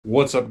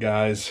What's up,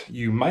 guys?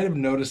 You might have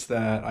noticed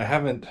that I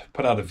haven't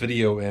put out a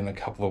video in a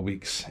couple of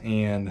weeks,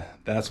 and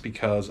that's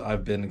because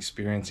I've been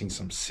experiencing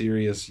some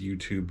serious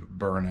YouTube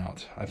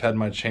burnout. I've had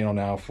my channel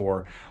now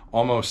for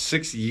almost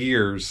 6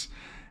 years,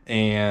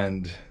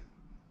 and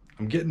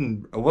I'm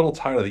getting a little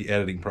tired of the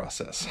editing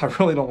process. I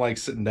really don't like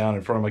sitting down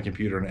in front of my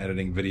computer and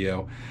editing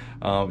video.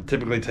 It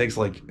typically takes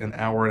like an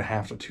hour and a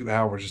half to 2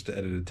 hours just to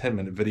edit a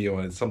 10-minute video,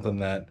 and it's something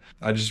that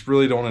I just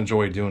really don't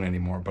enjoy doing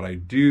anymore. But I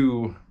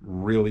do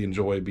really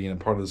enjoy being a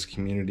part of this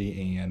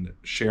community and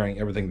sharing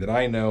everything that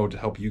I know to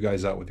help you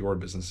guys out with your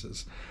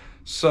businesses.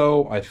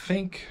 So I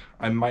think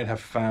I might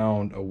have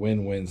found a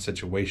win-win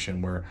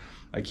situation where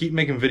I keep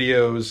making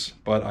videos,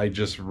 but I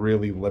just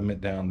really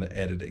limit down the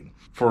editing.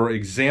 For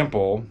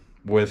example,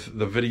 with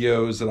the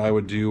videos that I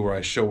would do where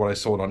I show what I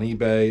sold on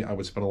eBay, I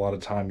would spend a lot of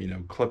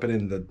time, clipping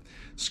in the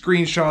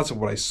screenshots of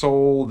what I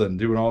sold and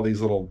doing all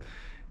these little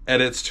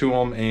edits to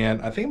them.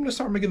 And I think I'm gonna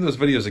start making those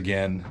videos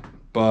again,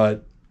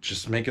 but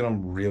just making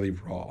them really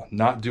raw,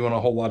 not doing a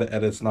whole lot of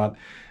edits, not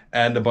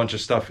adding a bunch of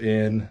stuff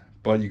in,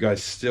 but you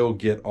guys still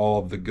get all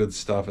of the good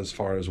stuff as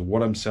far as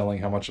what I'm selling,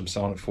 how much I'm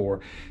selling it for,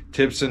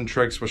 tips and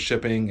tricks with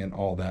shipping and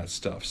all that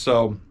stuff.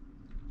 So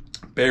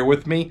bear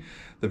with me.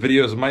 The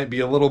videos might be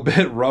a little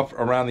bit rough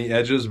around the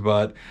edges,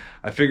 but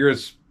I figure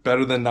it's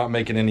better than not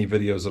making any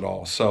videos at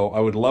all. So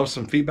I would love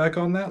some feedback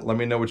on that. Let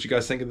me know what you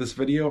guys think of this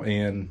video,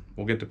 and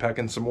we'll get to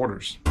packing some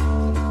orders.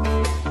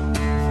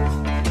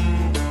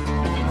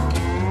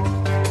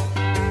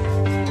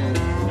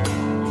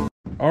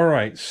 All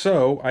right,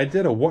 so I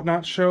did a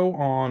Whatnot show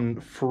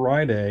on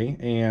Friday,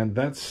 and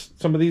that's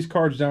some of these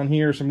cards down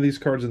here, some of these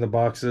cards in the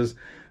boxes.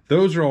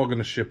 Those are all going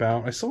to ship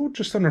out. I sold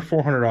just under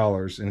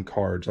 $400 in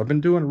cards. I've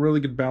been doing a really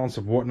good balance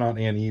of Whatnot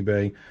and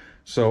eBay.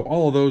 So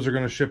all of those are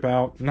going to ship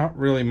out. Not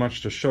really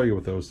much to show you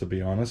with those, to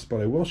be honest, but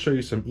I will show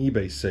you some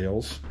eBay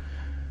sales.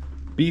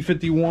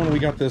 B51, we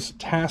got this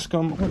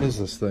Tascam. What is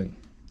this thing?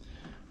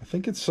 I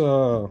think it's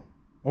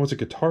it's a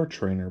guitar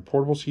trainer,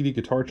 portable CD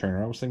guitar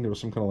trainer. I was thinking it was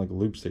some kind of like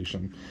loop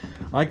station.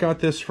 I got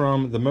this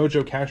from the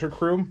Mojo Casher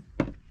crew.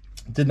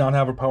 Did not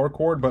have a power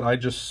cord, but I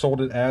just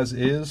sold it as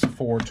is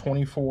for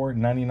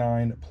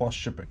 $24.99 plus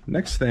shipping.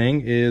 Next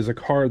thing is a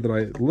card that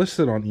I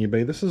listed on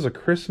eBay. This is a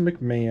Chris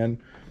McMahon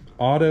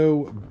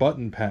auto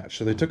button patch.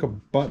 So they took a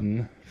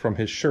button from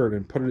his shirt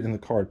and put it in the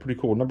card. Pretty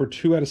cool. Number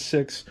 2 out of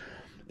 6.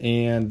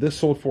 And this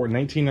sold for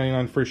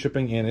 $19.99 free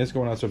shipping, and is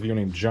going out to a viewer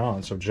named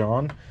John. So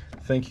John,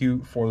 thank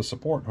you for the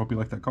support. Hope you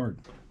like that card.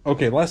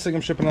 Okay, last thing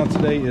I'm shipping out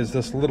today is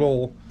this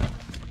little,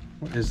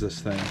 what is this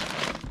thing?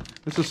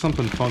 This is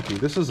something funky.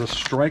 This is a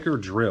striker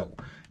drill.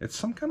 It's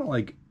some kind of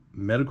like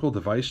medical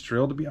device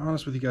drill. To be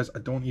honest with you guys, I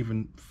don't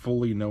even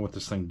fully know what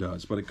this thing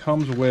does, but it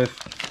comes with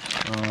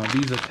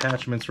these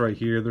attachments right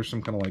here. There's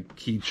some kind of like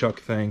key chuck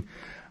thing.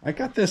 I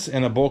got this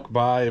in a bulk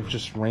buy of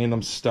just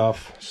random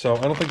stuff, so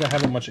I don't think I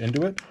have much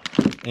into it.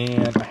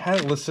 And I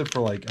had it listed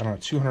for like, I don't know,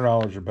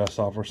 $200 or best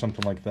offer or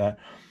something like that.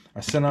 I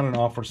sent out an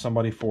offer to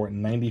somebody for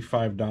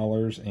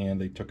 $95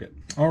 and they took it.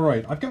 All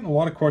right, I've gotten a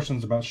lot of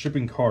questions about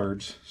shipping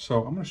cards,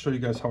 so I'm going to show you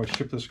guys how I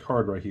ship this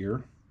card right here.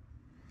 I'm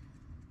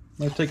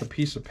going to take a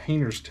piece of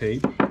painter's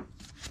tape,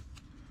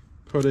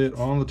 put it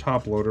on the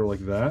top loader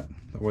like that.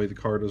 That way the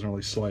card doesn't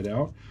really slide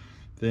out.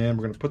 Then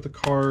we're going to put the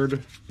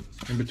card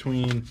in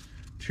between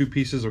 2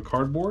 pieces of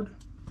cardboard,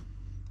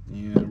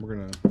 and we're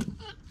going to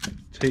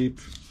tape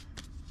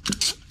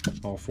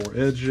all 4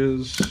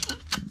 edges.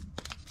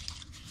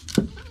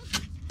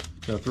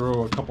 Gonna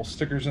throw a couple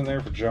stickers in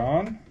there for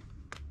John,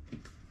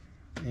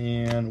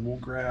 and we'll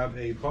grab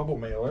a bubble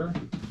mailer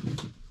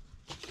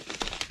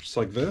just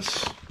like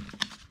this,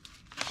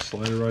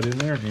 slide it right in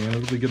there, and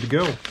it'll be good to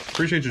go.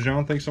 Appreciate you,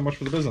 John. Thanks so much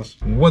for the business.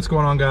 What's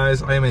going on,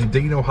 guys? I am in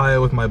Dayton,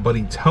 Ohio with my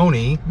buddy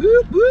Tony.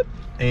 Whoop, whoop.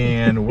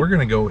 And we're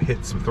gonna go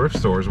hit some thrift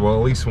stores. Well,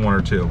 at least 1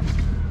 or 2.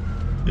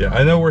 Yeah,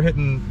 I know we're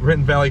hitting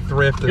Valley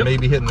Thrift and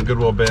maybe hitting the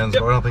Goodwill bins,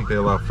 but I don't think they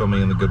allow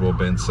filming in the Goodwill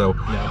bins. So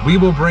we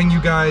will bring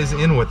you guys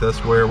in with us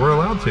where we're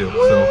allowed to. Woo!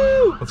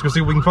 So let's go see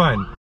what we can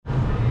find.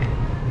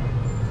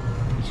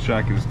 This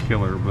jacket is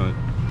killer, but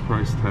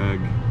price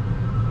tag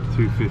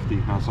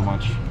 $250, not so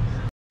much.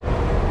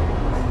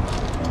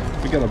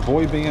 We got a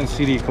boy band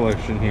CD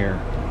collection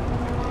here.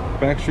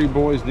 Backstreet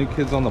Boys, New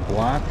Kids on the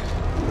Block.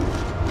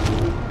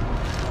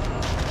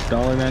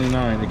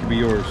 $1.99, it could be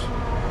yours.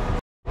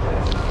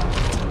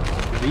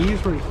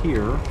 These right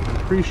here,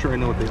 I'm pretty sure I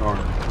know what they are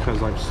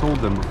because I've sold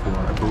them before.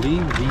 I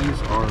believe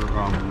these are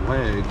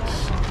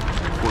legs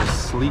for a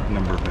Sleep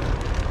Number bed.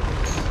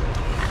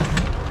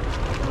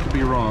 I could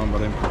be wrong,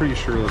 but I'm pretty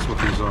sure that's what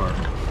these are.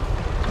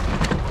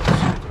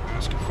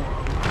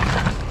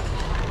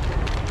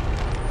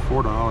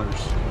 $4.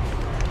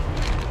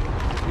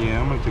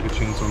 Yeah, I'm gonna take a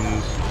chance on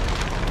these.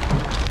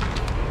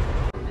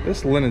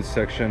 This linen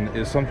section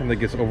is something that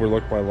gets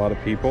overlooked by a lot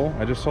of people.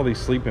 I just saw these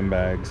sleeping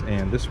bags,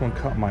 and this one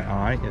caught my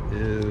eye. It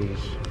is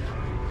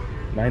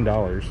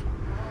 $9,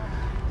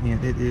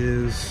 and it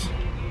is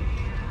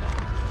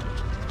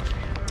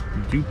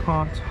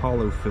DuPont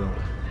Hollow Fill.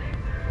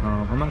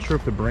 I'm not sure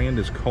if the brand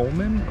is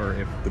Coleman or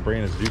if the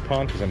brand is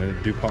DuPont, because I know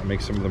DuPont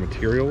makes some of the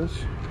materials.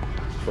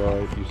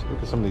 But if you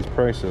look at some of these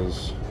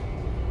prices,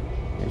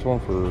 there's one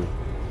for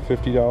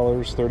 $50,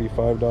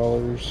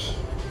 $35,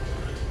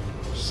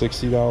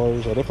 $60.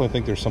 I definitely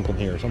think there's something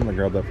here, so I'm gonna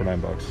grab that for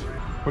 $9.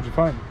 What'd you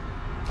find?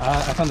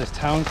 I found this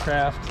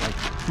Towncraft like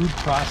food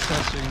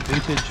processing,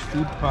 vintage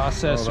food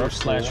processor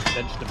slash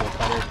vegetable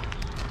cutter,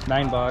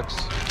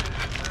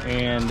 $9,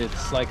 and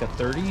it's like a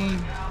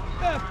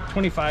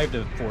 25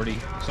 to 40,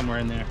 somewhere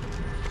in there.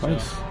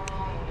 Nice. So,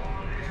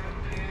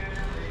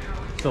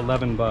 it's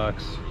 $11.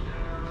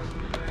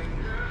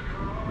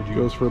 Would you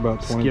goes for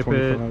about 20,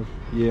 25?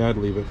 Yeah, I'd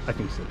leave it. I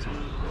think so too.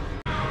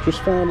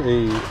 Just found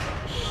a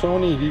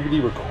Sony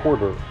DVD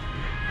recorder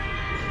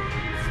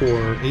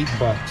for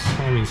 $8.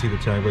 I don't even see the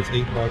tag, but it's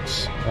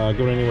 $8.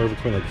 Going anywhere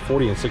between like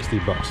 40 and 60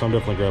 bucks. So I'm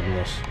definitely grabbing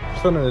this.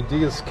 Just found an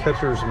Adidas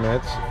catcher's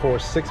mitt for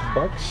 $6.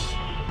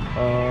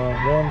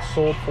 One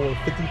sold for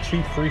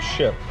 52 free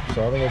ship.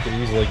 So I think I could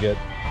easily get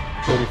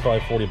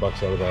 35, 40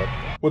 bucks out of that.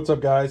 What's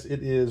up, guys?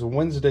 It is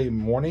Wednesday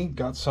morning.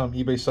 Got some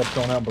eBay stuff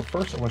going out, but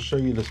first I want to show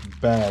you this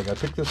bag. I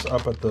picked this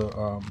up at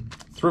the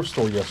thrift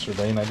store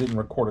yesterday, and I didn't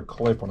record a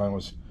clip when I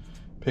was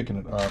picking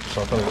it up,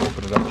 so I thought I'd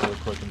open it up really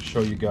quick and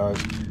show you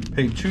guys.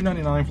 Paid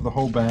 $2.99 for the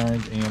whole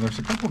bag, and there's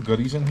a couple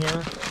goodies in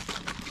here.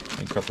 Let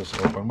me cut this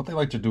open. What they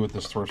like to do at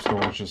this thrift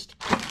store is just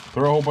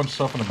throw a whole bunch of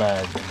stuff in a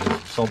bag and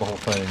just sell the whole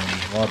thing,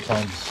 and a lot of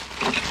times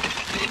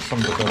some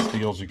of the best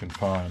deals you can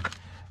find.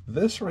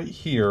 This right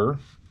here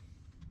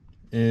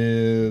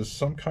is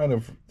some kind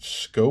of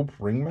scope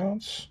ring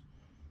mounts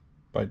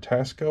by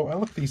Tasco. I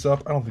looked these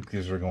up. I don't think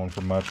these are going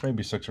for much,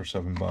 maybe $6 or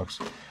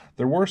 $7.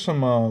 There were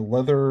some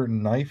leather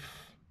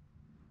knife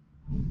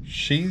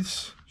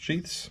sheaths,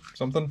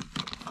 something,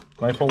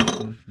 knife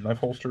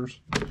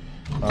holsters.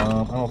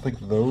 I don't think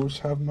those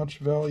have much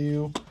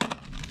value.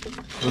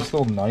 This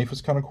little knife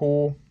is kind of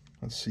cool.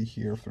 Let's see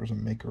here if there's a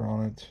maker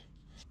on it.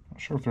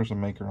 Not sure if there's a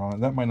maker on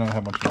it. That might not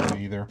have much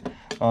value either.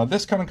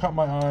 This kind of caught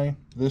my eye.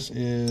 This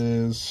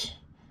is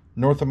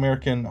North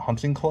American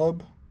Hunting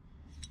Club,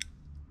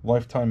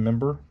 lifetime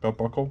member, belt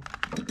buckle.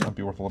 Might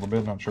be worth a little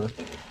bit, not sure.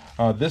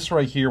 This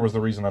right here was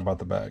the reason I bought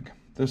the bag.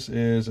 This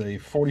is a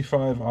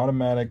 45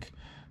 automatic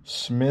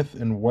Smith &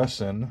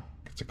 Wesson.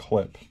 It's a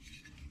clip.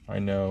 I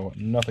know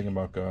nothing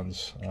about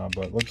guns,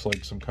 but it looks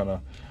like some kind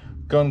of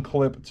gun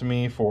clip to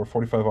me for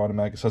 45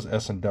 automatic. It says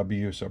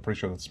S&W, so I'm pretty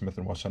sure that's Smith &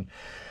 Wesson.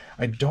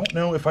 I don't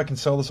know if I can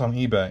sell this on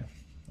eBay.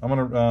 I'm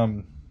going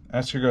to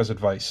ask your guys'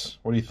 advice.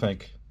 What do you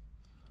think?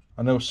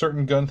 I know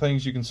certain gun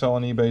things you can sell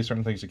on eBay,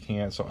 certain things you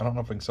can't, so I don't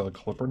know if I can sell a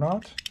clip or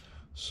not.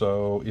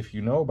 So if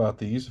you know about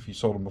these, if you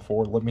sold them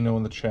before, let me know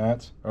in the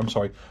chat. I'm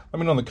sorry, let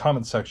me know in the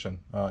comment section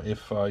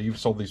if you've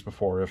sold these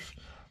before, if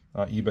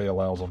eBay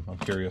allows them. I'm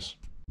curious.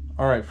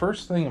 All right,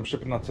 first thing I'm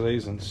shipping out today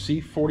is in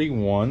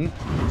C41.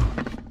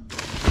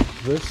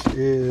 This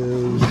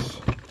is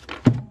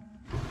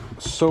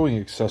sewing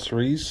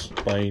accessories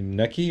by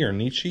Neki or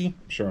Nietzsche.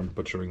 I'm sure I'm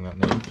butchering that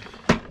name.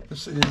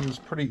 This is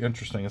pretty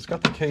interesting. It's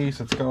got the case,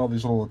 it's got all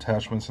these little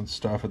attachments and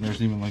stuff, and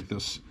there's even like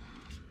this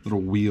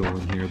little wheel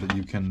in here that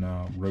you can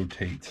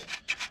rotate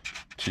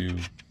to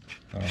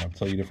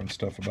tell you different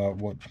stuff about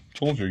what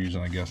tools you're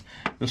using, I guess.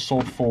 This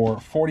sold for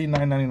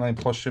 $49.99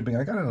 plus shipping.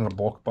 I got it in a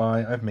bulk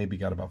buy. I've maybe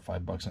got about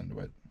 $5 into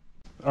it.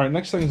 All right,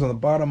 next thing is on the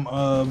bottom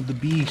of the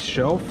B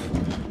shelf.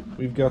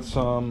 We've got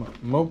some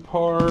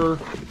Mopar,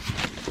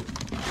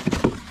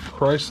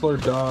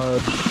 Chrysler,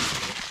 Dodge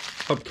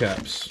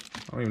hubcaps.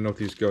 I don't even know what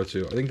these go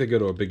to. I think they go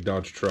to a big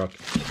Dodge truck.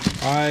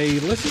 I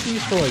listed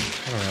these for like,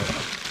 I don't know,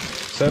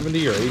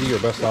 70 or 80 or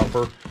best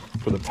offer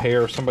for the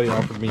pair. Somebody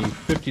offered me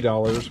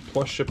 $50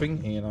 plus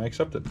shipping, and I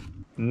accepted.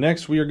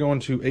 Next, we are going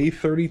to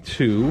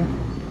A32,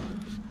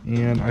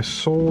 and I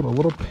sold a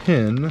little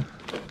pin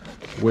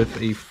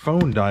with a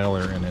phone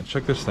dialer in it.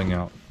 Check this thing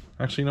out.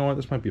 Actually, you know what?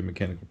 This might be a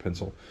mechanical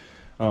pencil,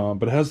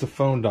 but it has the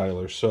phone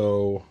dialer.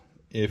 So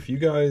if you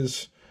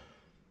guys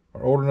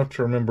are old enough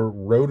to remember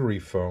rotary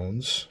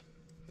phones,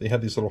 they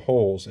had these little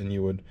holes, and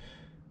you would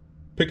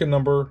pick a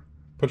number,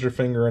 put your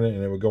finger in it,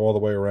 and it would go all the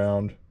way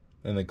around,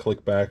 and then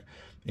click back.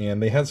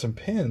 And they had some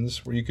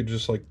pins where you could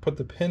just like put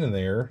the pin in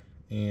there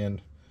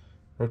and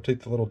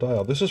rotate the little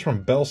dial. This is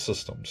from Bell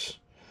Systems,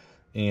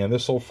 and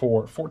this sold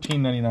for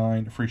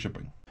 $14.99 free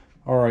shipping.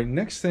 All right,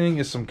 next thing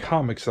is some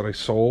comics that I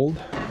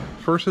sold.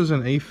 First is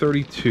an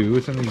A32.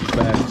 It's in these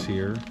bags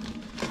here.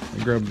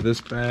 I grabbed this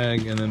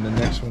bag, and then the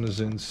next one is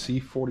in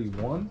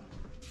C41.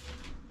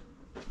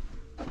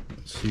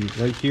 Let's see,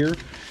 right here.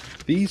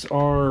 These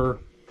are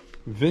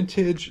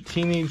vintage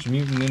Teenage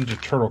Mutant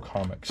Ninja Turtle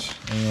comics,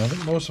 and I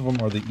think most of them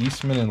are the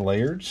Eastman and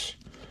Layards.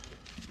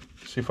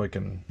 Let's see if I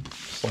can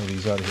slide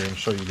these out of here and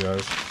show you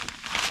guys.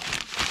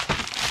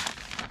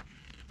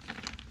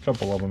 A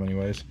couple of them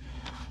anyways.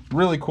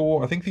 Really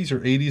cool. I think these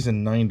are 80s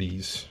and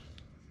 90s,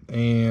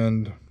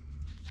 and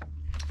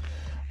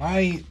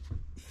I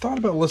thought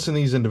about listing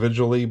these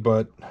individually,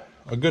 but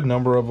a good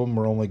number of them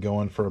were only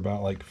going for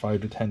about like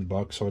 $5 to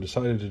 $10, so I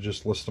decided to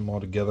just list them all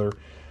together.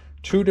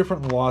 Two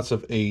different lots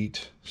of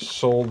 8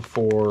 sold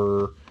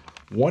for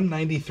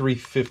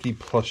 $193.50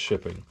 plus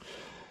shipping.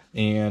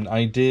 And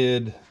I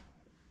did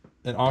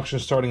an auction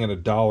starting at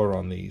 $1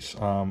 on these.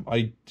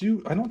 I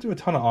don't do a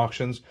ton of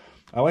auctions.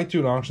 I like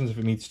doing auctions if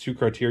it meets two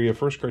criteria.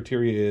 First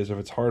criteria is if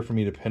it's hard for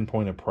me to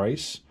pinpoint a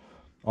price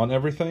on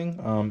everything.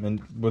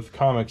 And with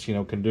comics, you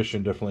know,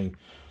 condition definitely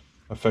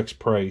affects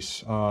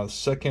price.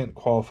 Second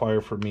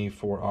qualifier for me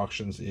for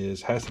auctions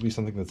has to be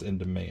something that's in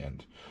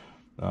demand.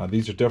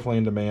 These are definitely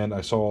in demand.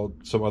 I saw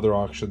some other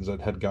auctions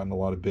that had gotten a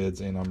lot of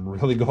bids, and I'm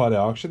really glad I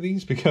auctioned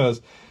these,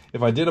 because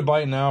if I did a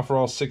buy it now for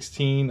all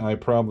 16, I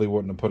probably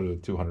wouldn't have put it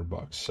at 200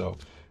 bucks. So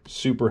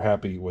super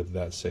happy with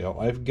that sale.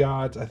 I've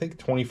got, I think,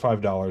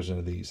 $25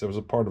 into these. That was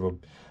a part of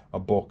a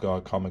bulk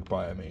comic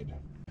buy I made.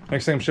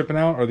 Next thing I'm shipping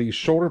out are these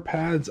shoulder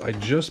pads I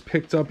just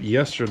picked up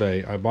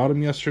yesterday. I bought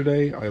them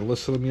yesterday, I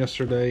listed them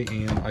yesterday,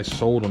 and I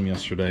sold them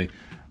yesterday.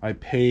 I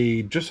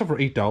paid just over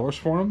 $8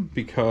 for them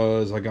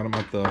because I got them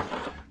at the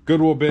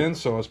Goodwill bin,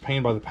 so I was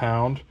paying by the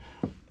pound,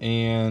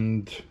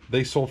 and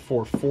they sold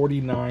for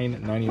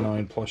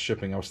 $49.99 plus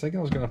shipping. I was thinking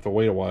I was gonna have to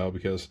wait a while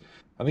because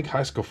I think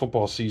high school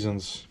football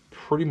season's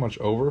pretty much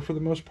over for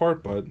the most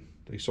part, but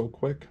they sold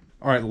quick.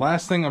 All right,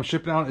 last thing I'm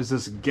shipping out is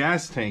this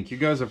gas tank. You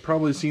guys have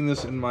probably seen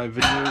this in my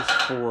videos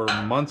for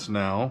months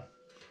now,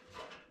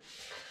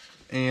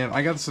 and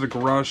I got this at a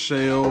garage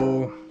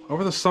sale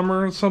over the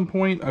summer at some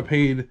point. I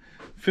paid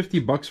 50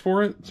 bucks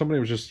for it.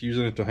 Somebody was just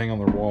using it to hang on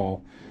their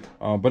wall.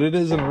 But it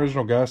is an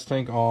original gas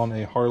tank on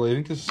a Harley. I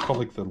think this is called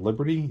like the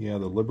Liberty. Yeah,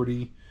 the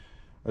Liberty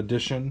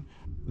edition.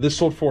 This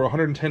sold for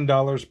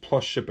 $110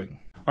 plus shipping.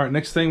 All right,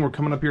 next thing, we're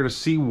coming up here to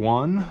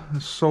C1. I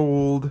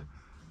sold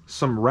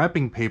some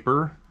wrapping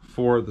paper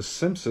for The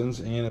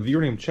Simpsons, and a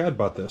viewer named Chad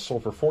bought this.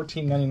 Sold for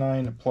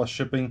 $14.99 plus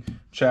shipping.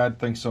 Chad,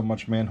 thanks so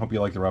much, man. Hope you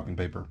like the wrapping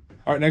paper.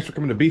 All right, next we're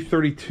coming to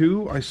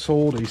B32. I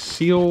sold a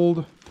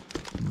sealed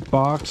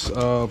box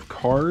of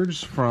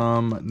cards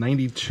from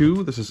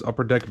 '92. This is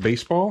Upper Deck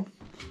Baseball.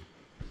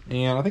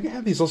 And I think I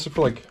had these listed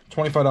for like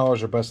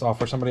 $25 or best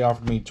offer. Somebody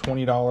offered me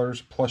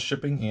 $20 plus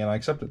shipping, and I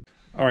accepted.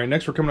 All right,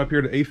 next we're coming up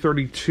here to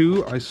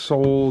A32. I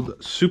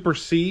sold Super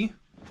C.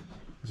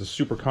 It's a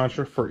Super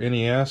Contra for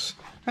NES.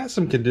 Has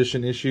some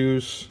condition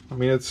issues. I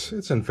mean, it's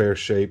in fair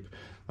shape.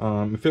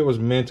 If it was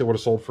mint, it would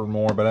have sold for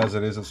more, but as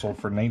it is, it sold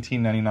for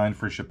 $19.99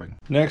 free shipping.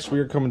 Next, we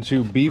are coming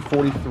to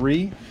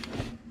B43.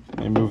 Let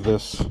me move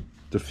this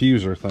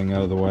diffuser thing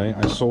out of the way.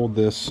 I sold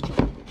this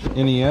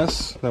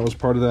NES. That was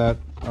part of that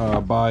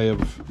buy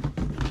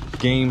of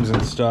games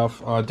and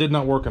stuff. Did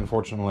not work,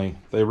 unfortunately.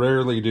 They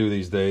rarely do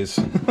these days.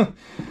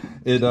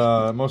 It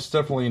most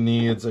definitely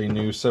needs a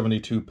new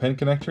 72 pin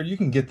connector. You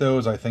can get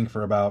those, I think,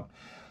 for about,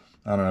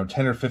 I don't know,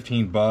 10 or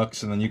 15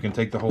 bucks, and then you can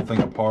take the whole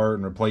thing apart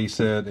and replace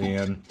it,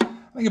 and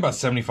I think about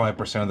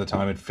 75% of the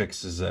time it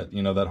fixes it,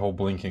 you know, that whole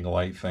blinking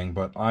light thing.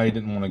 But I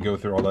didn't want to go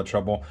through all that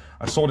trouble.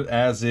 I sold it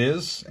as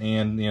is,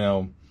 and, you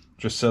know,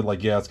 just said,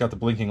 like, yeah, it's got the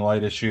blinking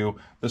light issue.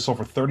 This sold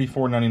for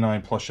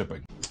 $34.99 plus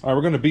shipping. All right,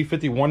 we're going to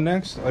B51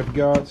 next. I've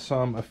got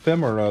some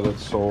ephemera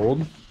that's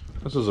sold.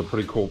 This is a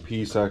pretty cool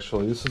piece,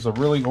 actually. This is a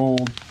really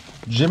old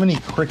Jiminy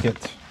Cricket.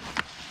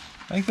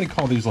 I think they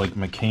call these, like,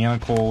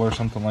 mechanical or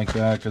something like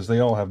that, because they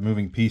all have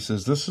moving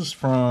pieces. This is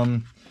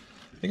from,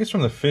 I think it's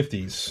from the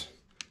 50s.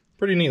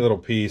 Pretty neat little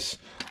piece.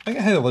 I think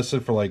I had it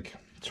listed for, like,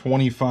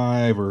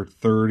 25 or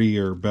 30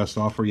 or best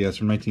offer. Yeah, it's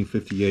from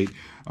 1958.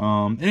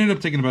 Ended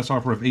up taking the best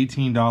offer of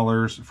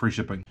 $18 free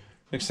shipping.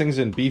 Next thing's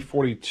in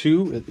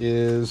B42. It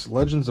is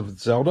Legends of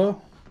Zelda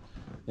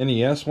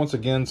NES. Once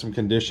again, some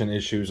condition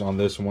issues on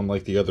this one,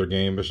 like the other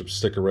game. Bishop's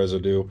sticker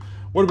residue.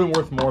 Would have been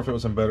worth more if it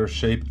was in better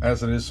shape.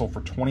 As it is, sold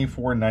for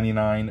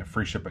 $24.99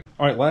 free shipping.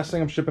 All right, last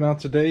thing I'm shipping out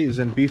today is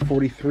in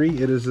B43.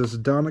 It is this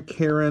Donna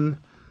Karan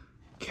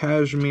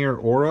Cashmere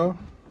Aura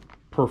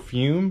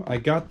perfume. I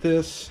got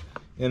this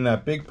in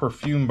that big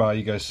perfume buy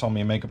you guys saw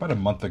me make about a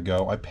month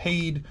ago. I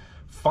paid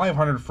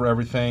 $500 for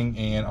everything,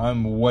 and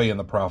I'm way in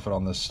the profit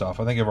on this stuff.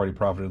 I think I've already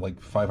profited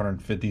like $550,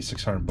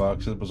 $600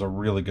 bucks. It was a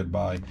really good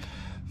buy.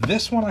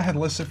 This one I had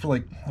listed for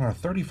like, I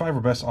don't know, $35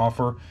 or best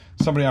offer.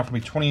 Somebody offered me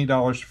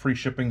 $28 free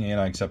shipping, and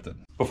I accepted.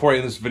 Before I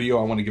end this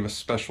video, I want to give a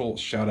special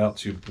shout out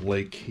to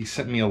Blake. He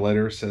sent me a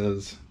letter. It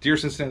says, "Dear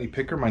Cincinnati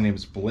Picker, my name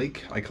is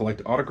Blake. I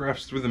collect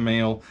autographs through the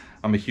mail.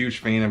 I'm a huge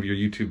fan of your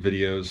YouTube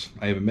videos.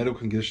 I have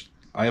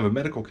a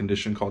medical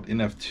condition called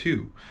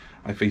NF2.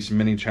 I face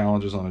many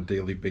challenges on a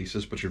daily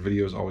basis, but your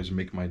videos always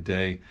make my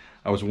day.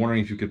 I was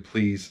wondering if you could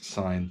please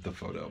sign the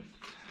photo."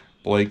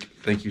 Blake,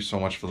 thank you so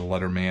much for the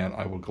letter, man.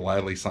 I will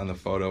gladly sign the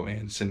photo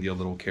and send you a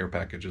little care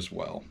package as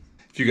well.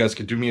 If you guys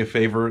could do me a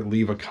favor,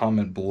 leave a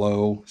comment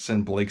below,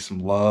 send Blake some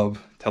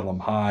love, tell him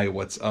hi,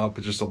 what's up,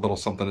 just a little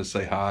something to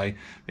say hi,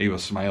 maybe a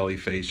smiley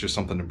face, just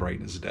something to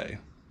brighten his day.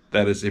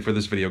 That is it for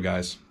this video,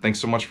 guys. Thanks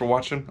so much for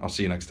watching. I'll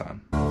see you next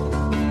time.